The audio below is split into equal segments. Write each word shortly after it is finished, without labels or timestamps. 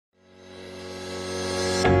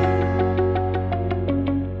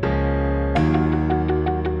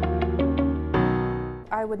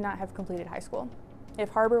not have completed high school. If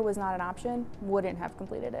Harbor was not an option, wouldn't have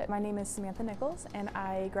completed it. My name is Samantha Nichols, and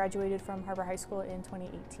I graduated from Harbor High School in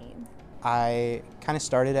 2018. I kind of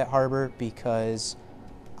started at Harbor because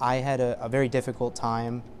I had a very difficult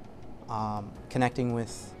time connecting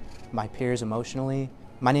with my peers emotionally.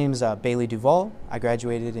 My name is Bailey Duvall. I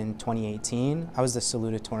graduated in 2018. I was the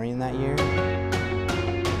salutatorian that year.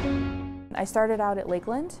 I started out at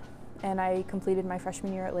Lakeland, and I completed my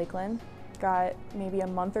freshman year at Lakeland. Got maybe a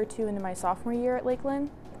month or two into my sophomore year at Lakeland.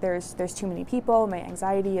 There's too many people. My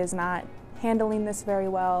anxiety is not handling this very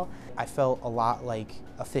well. I felt a lot like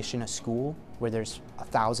a fish in a school where there's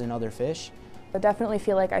 1,000 other fish. I definitely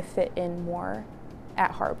feel like I fit in more at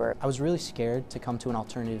Harbor. I was really scared to come to an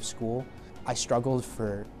alternative school. I struggled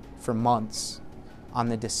for months on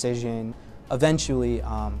the decision. Eventually,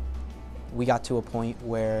 we got to a point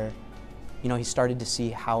where, he started to see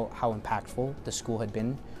how impactful the school had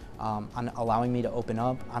been on allowing me to open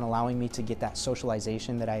up, on allowing me to get that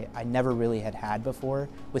socialization that I never really had before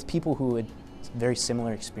with people who had very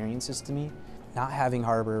similar experiences to me. Not having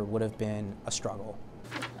Harbor would have been a struggle.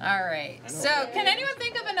 All right, so can anyone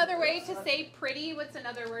think of another way to say pretty? What's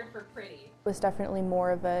another word for pretty? It was definitely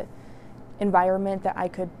more of an environment that I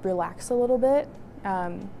could relax a little bit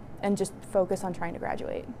and just focus on trying to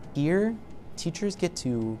graduate. Here, teachers get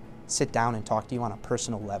to sit down and talk to you on a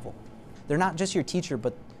personal level. They're not just your teacher,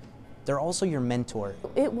 but they're also your mentor.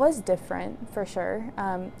 It was different, for sure.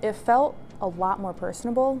 It felt a lot more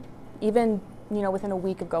personable, even within a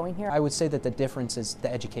week of going here. I would say that the difference is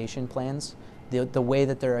the education plans, the way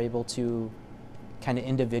that they're able to kind of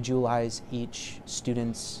individualize each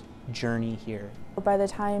student's journey here. By the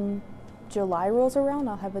time July rolls around,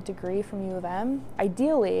 I'll have a degree from U of M.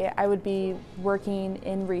 Ideally, I would be working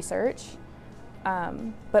in research,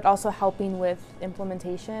 but also helping with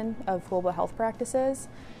implementation of global health practices.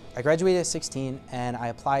 I graduated at 16 and I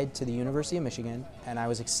applied to the University of Michigan, and I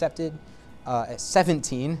was accepted at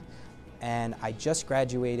 17, and I just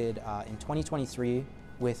graduated in 2023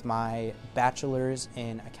 with my bachelor's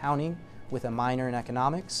in accounting with a minor in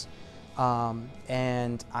economics,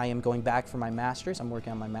 and I am going back for my master's. I'm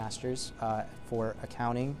working on my master's for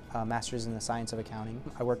accounting, master's in the science of accounting.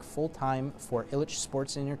 I work full-time for Ilitch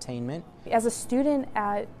Sports and Entertainment. As a student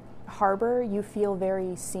at Harbor, you feel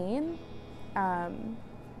very seen.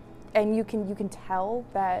 And you can tell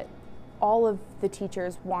that all of the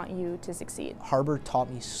teachers want you to succeed. Harbor taught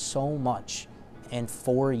me so much in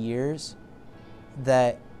 4 years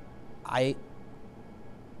that I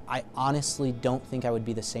honestly don't think I would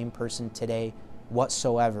be the same person today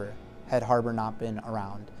whatsoever had Harbor not been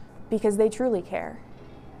around. Because they truly care,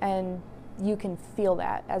 and you can feel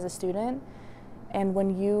that as a student. And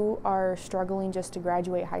when you are struggling just to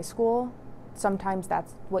graduate high school, sometimes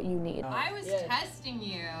that's what you need. I was testing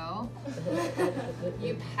you.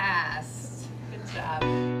 You passed. Good job.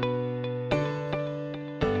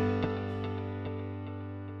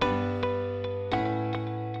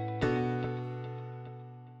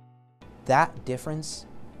 That difference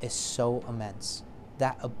is so immense.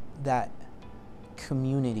 That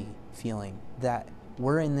community feeling, that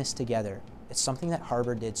we're in this together. It's something that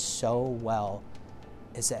Harbor did so well,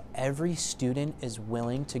 is that every student is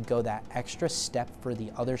willing to go that extra step for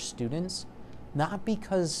the other students, not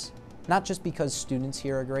just because students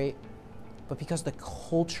here are great, but because the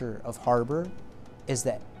culture of Harbor is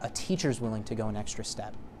that a teacher's willing to go an extra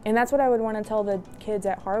step. And that's what I would want to tell the kids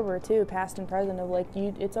at Harbor too, past and present, of like,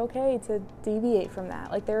 it's okay to deviate from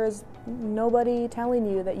that. Like, there is nobody telling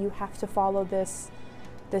you that you have to follow this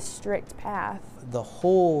strict path. The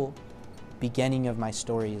whole beginning of my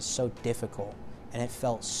story is so difficult, and it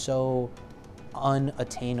felt so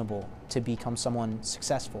unattainable to become someone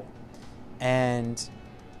successful. And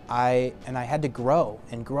I had to grow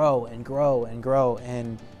and grow and grow and grow,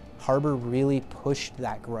 and Harbor really pushed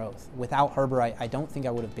that growth. Without Harbor, I don't think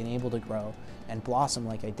I would have been able to grow and blossom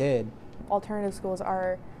like I did. Alternative schools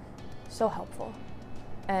are so helpful,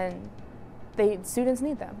 and students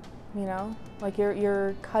need them, Like,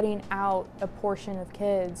 you're cutting out a portion of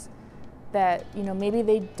kids that, maybe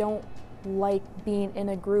they don't like being in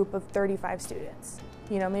a group of 35 students.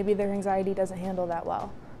 Maybe their anxiety doesn't handle that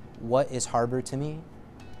well. What is Harbor to me?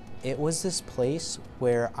 It was this place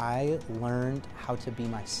where I learned how to be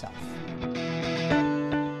myself.